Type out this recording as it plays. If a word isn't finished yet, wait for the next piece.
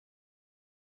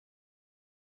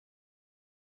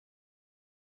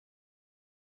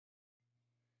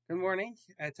Good morning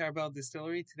at Terebelo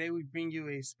Distillery. Today we bring you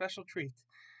a special treat.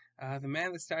 The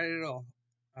man that started it all,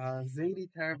 Zadie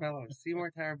Terebelo,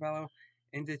 Seymour Terebelo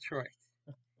in Detroit.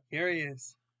 Here he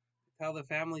is to tell the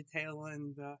family tale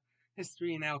and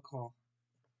history and alcohol.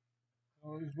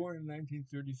 Well, I was born in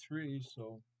 1933,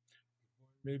 so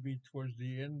maybe towards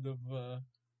the end of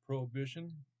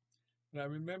Prohibition. And I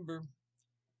remember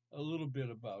a little bit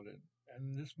about it.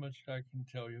 And this much I can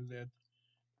tell you that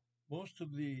most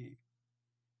of the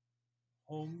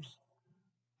homes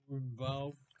were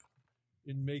involved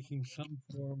in making some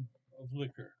form of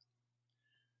liquor,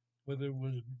 whether it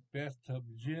was bathtub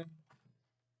gin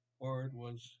or it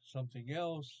was something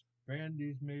else,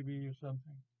 brandies maybe or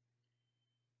something.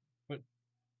 But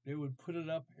they would put it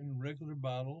up in regular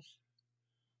bottles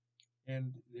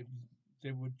and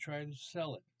they would try to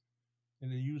sell it.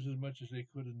 And they use as much as they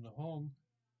could in the home.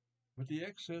 But the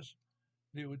excess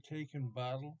they would take and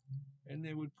bottle and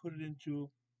they would put it into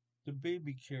the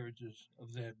baby carriages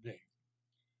of that day.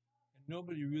 And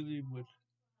nobody really would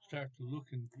start to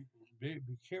look in people's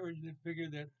baby carriage. They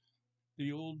figured that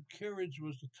the old carriage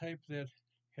was the type that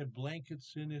had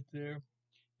blankets in it there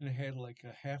and it had like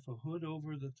a half a hood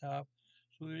over the top.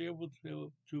 So they were able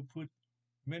to put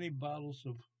many bottles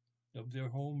of their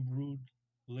home brewed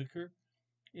liquor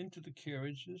into the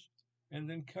carriages and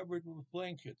then covered with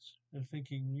blankets and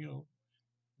thinking,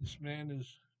 this man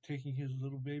is taking his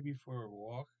little baby for a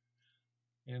walk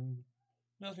and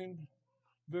nothing,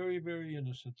 very, very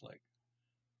innocent like.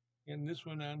 And this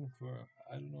went on for,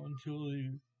 I don't know, until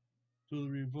the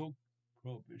revoked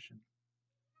Prohibition.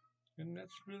 And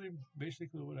that's really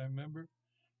basically what I remember.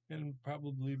 And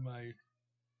probably my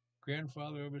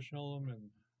grandfather of Shalom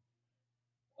and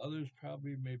others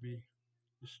probably maybe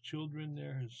his children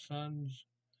there, his sons,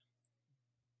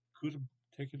 could have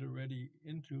taken already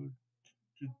into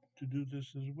to do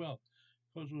this as well,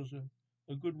 because it was a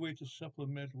good way to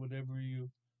supplement whatever you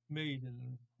made,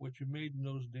 and what you made in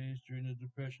those days during the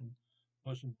Depression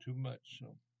wasn't too much.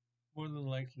 So more than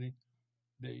likely,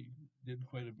 they did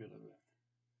quite a bit of that.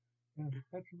 And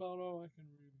that's about all I can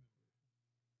remember.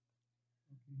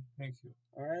 Okay, thank you.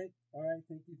 All right,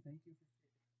 thank you for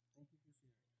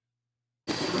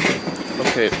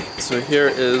Okay, so here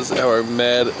is our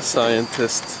mad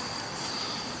scientist,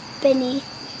 Benny.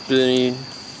 Benny,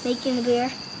 Making the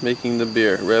beer. making the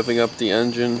beer, revving up the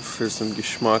engine for some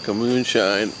Geschmack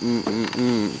moonshine.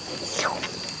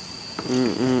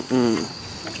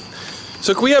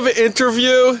 So can we have an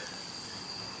interview?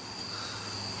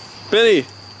 Benny,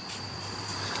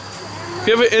 can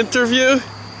we have an interview?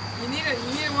 You need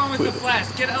one with a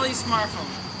flash. Get Ellie's smartphone.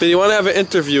 Benny, you want to have an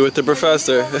interview with the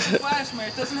professor? You need one with a flash, man.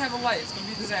 It doesn't have a light. It's going to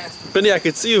be a disaster. Benny, I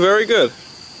can see you very good.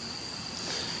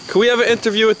 Can we have an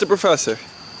interview with the professor?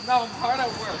 No, I'm hard at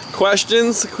work.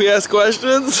 Questions? Can we ask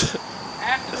questions?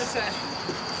 After the session.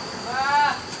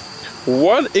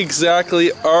 What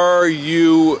exactly are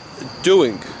you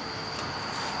doing?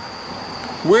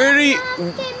 Where do you...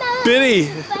 Benny!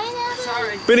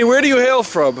 Sorry. Benny, where do you hail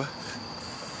from?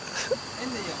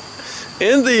 India.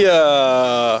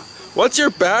 India! What's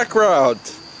your background?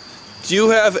 Do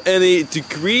you have any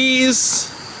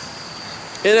degrees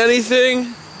in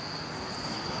anything?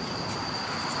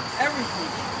 Everything.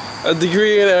 A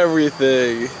degree in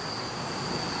everything.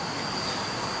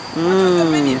 What's a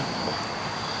minion?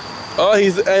 Oh,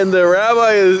 and the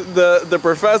rabbi is the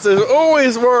professor is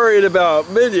always worried about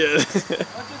minion. What's with a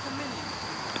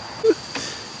minion?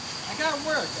 I got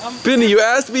work. Benny, you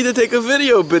asked me to take a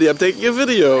video, Benny. I'm taking a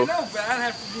video. I know, but I don't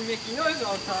have to be making noise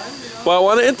all the time. You know? Well, I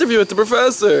want to interview with the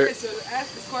professor. Okay, so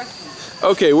ask the question.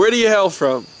 Okay, where do you hail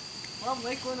from? From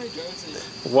Lakewood, New Jersey.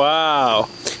 Wow.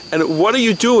 And what are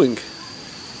you doing? 1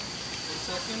 second.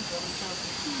 Let me turn the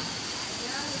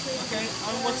Okay,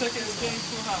 1 second. It's getting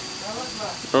too hot.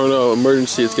 Oh no,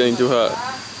 emergency, it's getting too hot. 1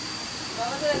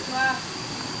 second.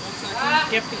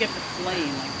 You have to get the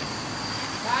flame,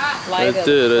 I like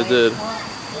did. You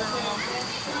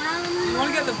want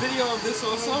to get the video of this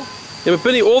also? Yeah, but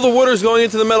Benny, all the water's going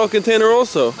into the metal container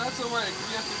also. That's alright,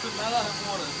 because you have to put that out of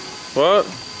water. What?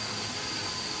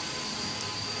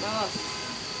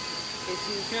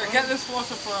 Here, get this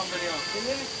faucet for on video.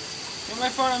 Get my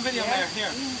phone on video, Mayor.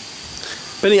 Here.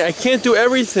 Benny, I can't do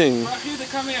everything. Rachida,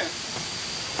 come here.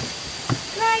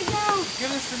 Give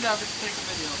this to David to take a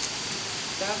video.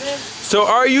 David? So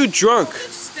are you drunk?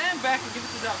 Just stand back and give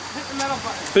it to David. Hit the metal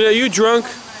button. Benny, are you drunk?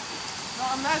 No,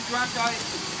 I'm not drunk. I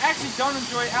actually don't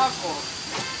enjoy alcohol.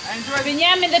 I enjoy...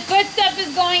 Benjamin, the good stuff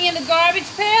is going in the garbage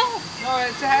pail? No,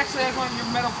 it's actually like one of your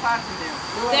metal pots in there.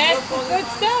 That's the good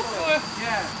stuff,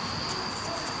 Yeah.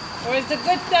 or is the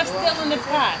good stuff still in the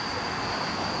pot?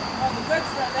 Oh, the good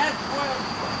stuff, that's boiled.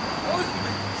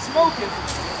 smoking.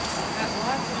 That's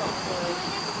lots of smoke.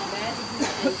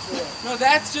 No,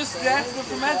 that's the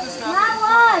fermented stuff.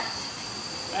 Not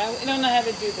I don't know how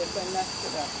to do this. I messed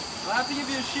it up. I'll have to give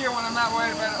you a shear when I'm not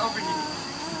worried about it overheating.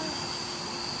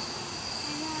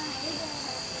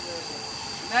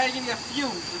 Now you're gonna get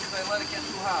fumes because I let it get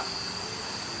too hot.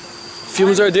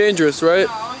 Fumes are dangerous, right?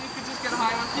 No, you could just get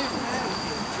high on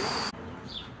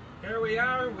fumes. Here we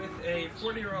are with a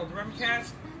 40-year-old rum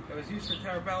cask that was used for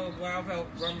Terebelo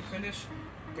rum finish.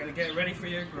 Gotta get it ready for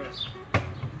your grill.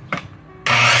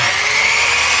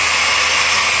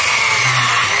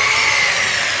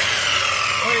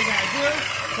 All you gotta do,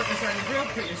 put this on your grill,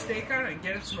 put your steak on, and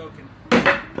get it smoking.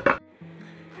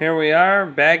 Here we are,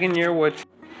 bagging your wood.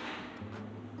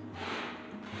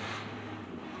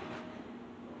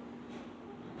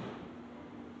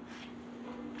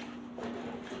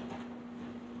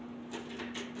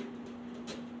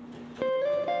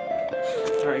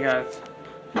 Alright guys,